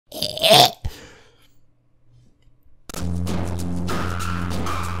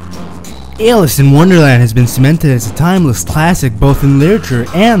Alice in Wonderland has been cemented as a timeless classic both in literature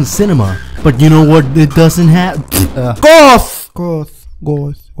and cinema. But you know what it doesn't have? Goth!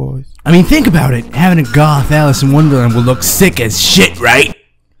 I mean, think about it. Having a goth Alice in Wonderland will look sick as shit, right?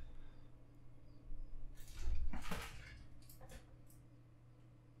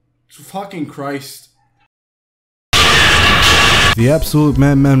 Fucking Christ. The Absolute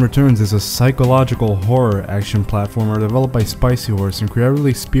Madman Returns is a psychological horror action platformer developed by Spicy Horse and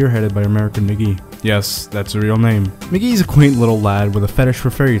creatively spearheaded by American McGee. Yes, that's a real name. McGee's a quaint little lad with a fetish for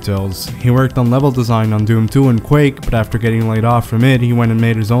fairy tales. He worked on level design on Doom 2 and Quake, but after getting laid off from it, he went and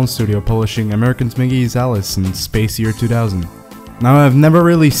made his own studio publishing American's McGee's Alice in Space Year 2000. Now, I've never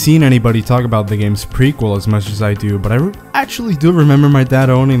really seen anybody talk about the game's prequel as much as I do, but I actually do remember my dad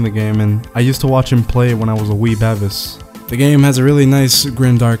owning the game, and I used to watch him play it when I was a wee bevis. The game has a really nice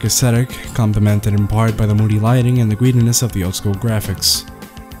grim-dark aesthetic, complemented in part by the moody lighting and the greediness of the old-school graphics.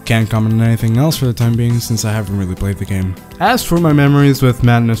 Can't comment on anything else for the time being since I haven't really played the game. As for my memories with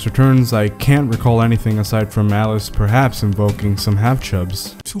Madness Returns, I can't recall anything aside from Alice perhaps invoking some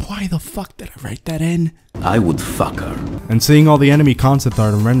half-chubs. So why the fuck did I write that in? I would fuck her. And seeing all the enemy concept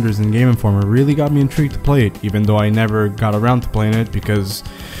art and renders in Game Informer really got me intrigued to play it, even though I never got around to playing it because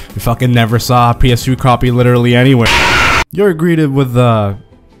we fucking never saw a PS2 copy literally anywhere. You're greeted with a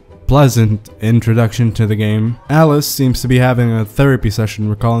pleasant introduction to the game. Alice seems to be having a therapy session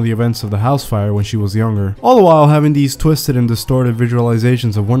recalling the events of the house fire when she was younger, all the while having these twisted and distorted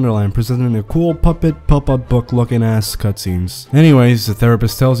visualizations of Wonderland presented in a cool puppet book looking ass cutscenes. Anyways, the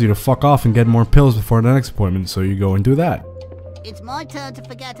therapist tells you to fuck off and get more pills before the next appointment, so you go and do that. It's my turn to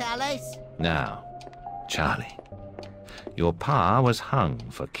forget, Alice. Now, Charlie, your pa was hung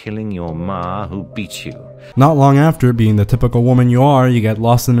for killing your ma who beat you. Not long after, being the typical woman you are, you get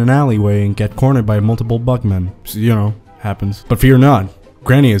lost in an alleyway and get cornered by multiple bugmen. So, you know, happens. But fear not,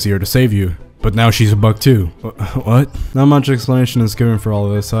 Granny is here to save you. But now she's a bug too. What? Not much explanation is given for all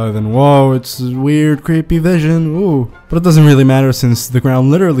of this other than, whoa, it's a weird, creepy vision, ooh. But it doesn't really matter since the ground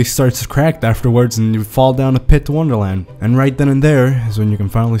literally starts to crack afterwards and you fall down a pit to Wonderland. And right then and there is when you can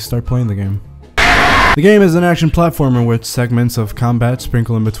finally start playing the game. The game is an action platformer with segments of combat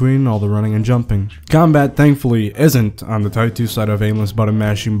sprinkled in between all the running and jumping. Combat, thankfully, isn't on the type 2 side of aimless button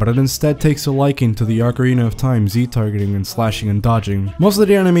mashing, but it instead takes a liking to the Ocarina of Time Z-targeting and slashing and dodging. Most of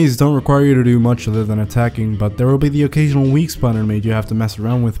the enemies don't require you to do much other than attacking, but there will be the occasional weak spot enemy you have to mess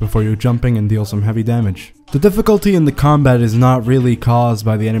around with before you're jumping and deal some heavy damage. The difficulty in the combat is not really caused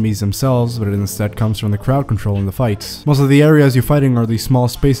by the enemies themselves, but it instead comes from the crowd control in the fights. Most of the areas you're fighting are these small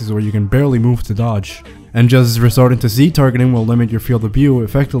spaces where you can barely move to dodge. And just resorting to Z-targeting will limit your field of view,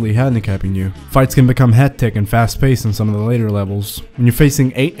 effectively handicapping you. Fights can become hectic and fast-paced in some of the later levels, when you're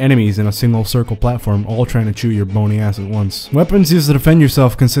facing 8 enemies in a single circle platform, all trying to chew your bony ass at once. Weapons used to defend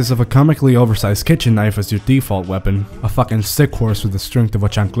yourself consist of a comically oversized kitchen knife as your default weapon, a fucking stick horse with the strength of a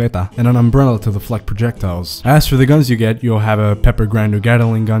chancleta, and an umbrella to deflect projectiles. As for the guns you get, you'll have a pepper grinder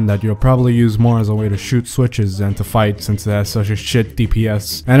Gatling gun that you'll probably use more as a way to shoot switches than to fight since it has such a shit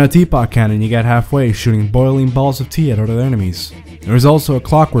DPS, and a teapot cannon you get halfway shooting boiling balls of tea at other enemies. There is also a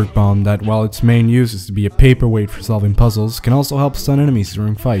clockwork bomb that, while its main use is to be a paperweight for solving puzzles, can also help stun enemies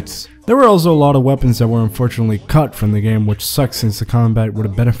during fights. There were also a lot of weapons that were unfortunately cut from the game, which sucks since the combat would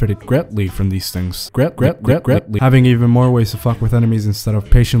have benefited greatly from these things. Greatly. Having even more ways to fuck with enemies instead of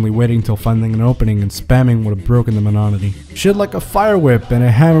patiently waiting till finding an opening and spamming would have broken the monotony. Shit like a fire whip and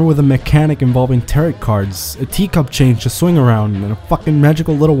a hammer with a mechanic involving tarot cards, a teacup change to swing around, and a fucking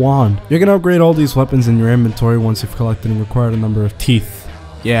magical little wand. You can upgrade all these weapons in your inventory once you've collected and required a number of teeth.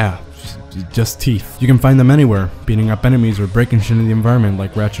 Yeah. Just teeth. You can find them anywhere, beating up enemies or breaking shit in the environment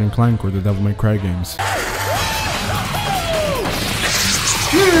like Ratchet & Clank or the Devil May Cry games.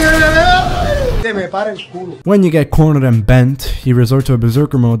 When you get cornered and bent, you resort to a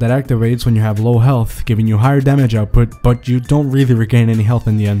berserker mode that activates when you have low health, giving you higher damage output, but you don't really regain any health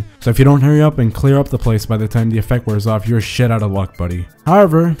in the end. So if you don't hurry up and clear up the place by the time the effect wears off, you're shit out of luck, buddy.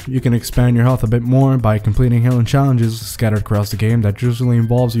 However, you can expand your health a bit more by completing healing challenges scattered across the game that usually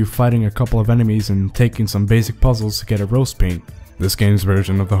involves you fighting a couple of enemies and taking some basic puzzles to get a roast paint. This game's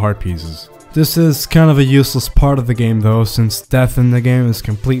version of the heart pieces. This is kind of a useless part of the game though, since death in the game is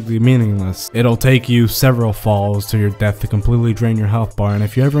completely meaningless. It'll take you several falls to your death to completely drain your health bar, and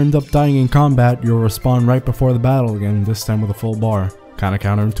if you ever end up dying in combat, you'll respawn right before the battle again, this time with a full bar. Kinda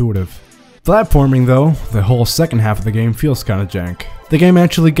counterintuitive. Platforming though, the whole second half of the game feels kinda jank. The game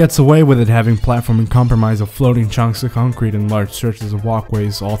actually gets away with it having platforming compromise of floating chunks of concrete and large stretches of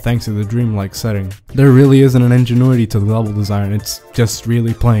walkways, all thanks to the dreamlike setting. There really isn't an ingenuity to the level design, it's just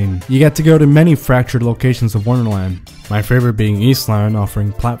really plain. You get to go to many fractured locations of Wonderland, My favorite being Eastland,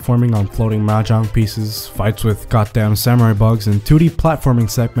 offering platforming on floating mahjong pieces, fights with goddamn samurai bugs, and 2D platforming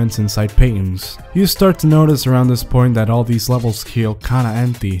segments inside paintings. You start to notice around this point that all these levels feel kinda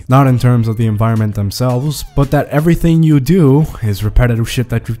empty, not in terms of the environment themselves, but that everything you do is repetitive shit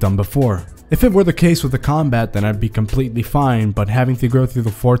that you've done before. If it were the case with the combat, then I'd be completely fine, but having to go through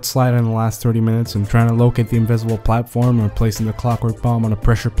the fort slide in the last 30 minutes and trying to locate the invisible platform or placing the clockwork bomb on a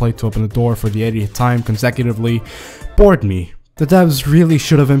pressure plate to open the door for the 80th time consecutively bored me. The devs really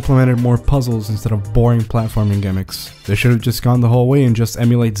should have implemented more puzzles instead of boring platforming gimmicks. They should have just gone the whole way and just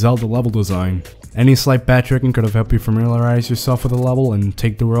emulate Zelda level design. Any slight backtracking could have helped you familiarize yourself with the level and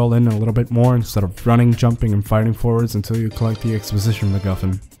take the world in a little bit more instead of running, jumping, and fighting forwards until you collect the exposition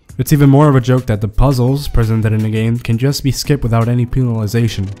MacGuffin. It's even more of a joke that the puzzles presented in the game can just be skipped without any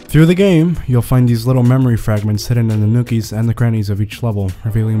penalization. Through the game, you'll find these little memory fragments hidden in the nookies and the crannies of each level,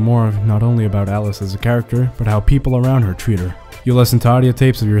 revealing more not only about Alice as a character, but how people around her treat her. You listen to audio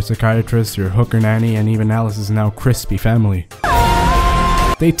tapes of your psychiatrist, your hooker nanny, and even Alice's now crispy family.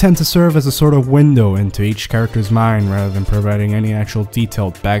 They tend to serve as a sort of window into each character's mind rather than providing any actual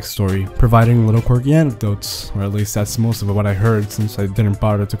detailed backstory, providing little quirky anecdotes, or at least that's most of what I heard since I didn't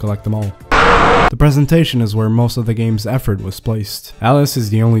bother to collect them all. The presentation is where most of the game's effort was placed. Alice is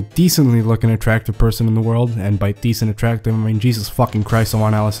the only decently looking attractive person in the world, and by decent attractive I mean Jesus fucking Christ, I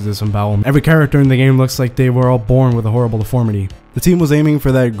want Alice to disembowel him. Every character in the game looks like they were all born with a horrible deformity. The team was aiming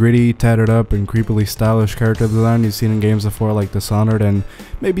for that gritty, tattered up, and creepily stylish character design you've seen in games before like Dishonored and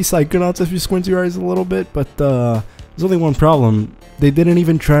maybe Psychonauts if you squint your eyes a little bit, but there's only one problem. They didn't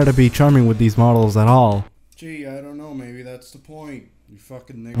even try to be charming with these models at all. Gee, I don't know, maybe that's the point. You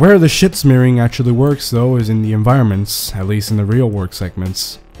fucking nigga. Where the shit smearing actually works though is in the environments, at least in the real work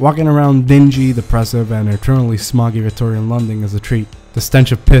segments. Walking around dingy, depressive, and eternally smoggy Victorian London is a treat. The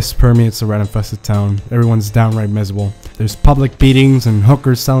stench of piss permeates the rat-infested town. Everyone's downright miserable. There's public beatings and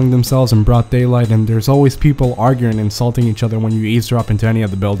hookers selling themselves in broad daylight, and there's always people arguing and insulting each other when you eavesdrop into any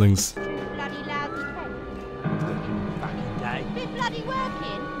of the buildings. Bloody lousy fucking day. Been bloody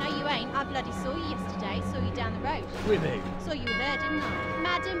working? No, you ain't. I bloody saw you yesterday. Saw you down the road. With who? Saw you there, didn't I?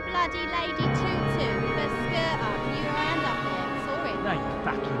 Madam Bloody Lady Tutu with her skirt up. You were hand up there. Saw it. No, you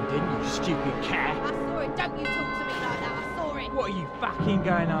fucking didn't, you stupid cat. I saw it. Don't you talk to me like that. I saw it. What are you fucking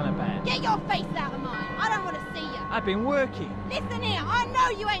going on about? Get your face out of mine. I don't want to see you. I've been working. Listen here. I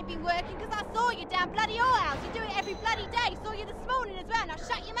know you ain't been working because I saw you down bloody your house. You do it every bloody day. Saw you this morning as well. Now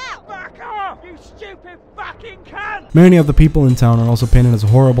shut your mouth. Fuck off, you stupid fucking cunt! Many of the people in town are also painted as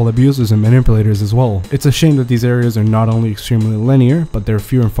horrible abusers and manipulators as well. It's a shame that these areas are not only extremely linear, but they're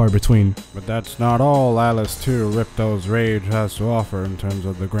few and far between. But that's not all Alice 2 Ripto's Rage has to offer in terms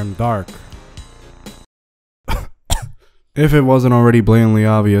of the grim dark. If it wasn't already blatantly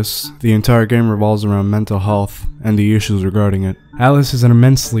obvious, the entire game revolves around mental health and the issues regarding it. Alice is an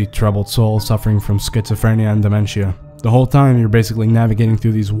immensely troubled soul suffering from schizophrenia and dementia. The whole time you're basically navigating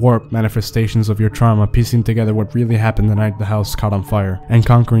through these warped manifestations of your trauma, piecing together what really happened the night the house caught on fire, and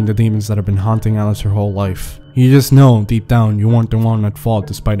conquering the demons that have been haunting Alice her whole life. You just know, deep down, you weren't the one at fault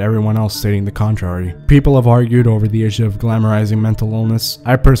despite everyone else stating the contrary. People have argued over the issue of glamorizing mental illness.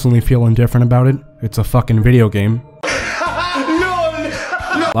 I personally feel indifferent about it. It's a fucking video game.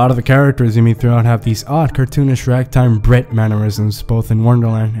 A lot of the characters you meet throughout have these odd cartoonish ragtime Brit mannerisms both in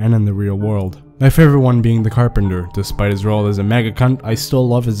Wonderland and in the real world. My favorite one being the Carpenter. Despite his role as a mega cunt, I still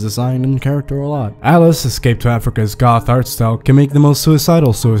love his design and character a lot. Alice, escape to Africa's goth art style, can make the most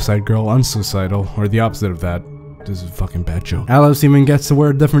suicidal suicide girl unsuicidal, or the opposite of that. This is a fucking bad joke. Alice even gets to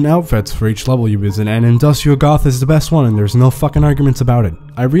wear different outfits for each level you visit, and Industrial Goth is the best one and there's no fucking arguments about it.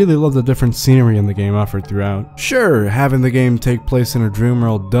 I really love the different scenery in the game offered throughout. Sure, having the game take place in a dream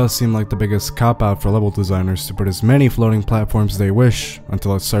world does seem like the biggest cop-out for level designers to put as many floating platforms as they wish,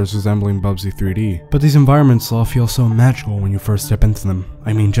 until it starts resembling Bubsy 3D. But these environments all feel so magical when you first step into them.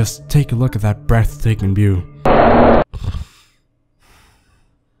 I mean, just take a look at that breathtaking view.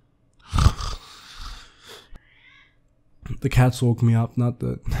 The cats woke me up, not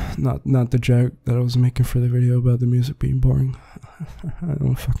the joke that I was making for the video about the music being boring. I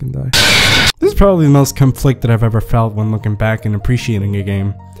don't fucking die. This is probably the most conflicted I've ever felt when looking back and appreciating a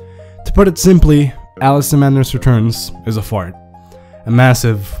game. To put it simply, Alice in Madness Returns is a fart. A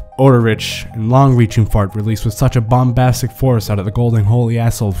massive, odor-rich, and long-reaching fart released with such a bombastic force out of the golden holy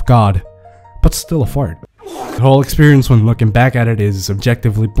asshole of God. But still a fart. The whole experience when looking back at it is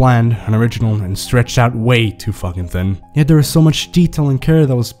objectively bland, unoriginal, and stretched out way too fucking thin. Yet there is so much detail and care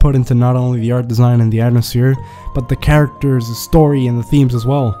that was put into not only the art design and the atmosphere, but the characters, the story, and the themes as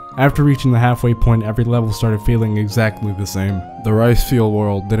well. After reaching the halfway point, every level started feeling exactly the same. The rice field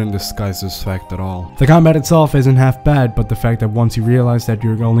world didn't disguise this fact at all. The combat itself isn't half bad, but the fact that once you realize that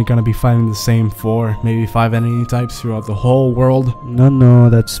you're only gonna be fighting the same 4, maybe 5 enemy types throughout the whole world, No,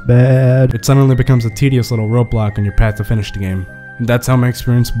 that's bad. it suddenly becomes a tedious little roadblock on your path to finish the game. And that's how my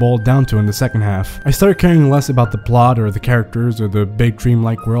experience boiled down to in the second half. I started caring less about the plot or the characters or the big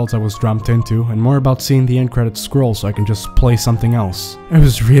dreamlike worlds I was dropped into, and more about seeing the end credits scroll so I can just play something else. I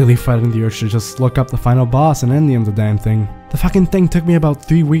was really fighting the urge to just look up the final boss and ending of the damn thing. The fucking thing took me about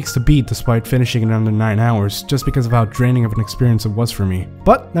 3 weeks to beat despite finishing it under 9 hours, just because of how draining of an experience it was for me.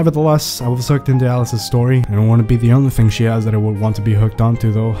 But nevertheless, I was hooked into Alice's story, and it wouldn't be the only thing she has that I would want to be hooked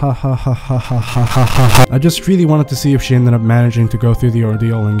onto though. Ha ha ha ha ha ha ha ha. I just really wanted to see if she ended up managing to go through the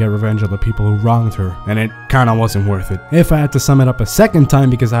ordeal and get revenge on the people who wronged her, and it kinda wasn't worth it. If I had to sum it up a second time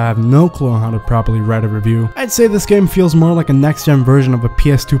because I have no clue on how to properly write a review, I'd say this game feels more like a next-gen version of a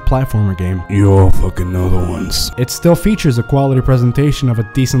PS2 platformer game. You all fucking know the ones. It still features a quality presentation of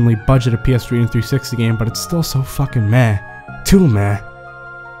a decently budgeted PS3 and 360 game, but it's still so fucking meh. Too meh.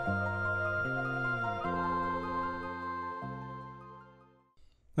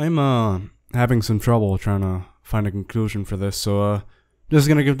 I'm having some trouble trying to find a conclusion for this, so just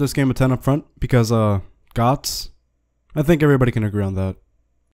gonna give this game a 10 up front because GOTS. I think everybody can agree on that.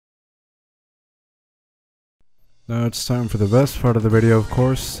 Now it's time for the best part of the video, of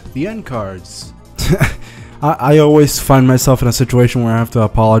course, the end cards. I always find myself in a situation where I have to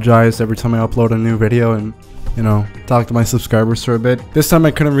apologize every time I upload a new video and, you know, talk to my subscribers for a bit. This time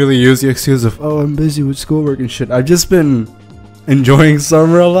I couldn't really use the excuse of, oh, I'm busy with schoolwork and shit. I've just been enjoying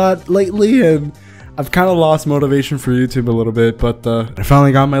summer a lot lately, and I've kind of lost motivation for YouTube a little bit, but I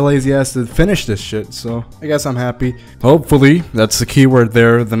finally got my lazy ass to finish this shit, so I guess I'm happy. Hopefully, that's the key word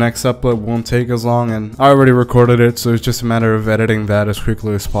there, the next upload won't take as long, and I already recorded it, so it's just a matter of editing that as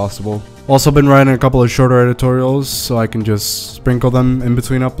quickly as possible. Also been writing a couple of shorter editorials, so I can just sprinkle them in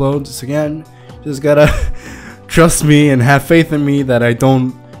between uploads. Again, just gotta trust me and have faith in me that I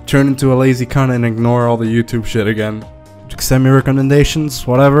don't turn into a lazy cunt and ignore all the YouTube shit again. Just send me recommendations,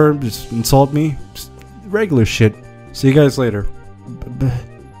 whatever, just insult me, just regular shit. See you guys later.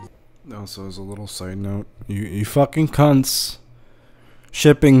 Also, as a little side note, you fucking cunts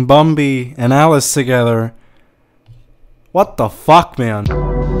shipping Bumby and Alice together. What the fuck, man?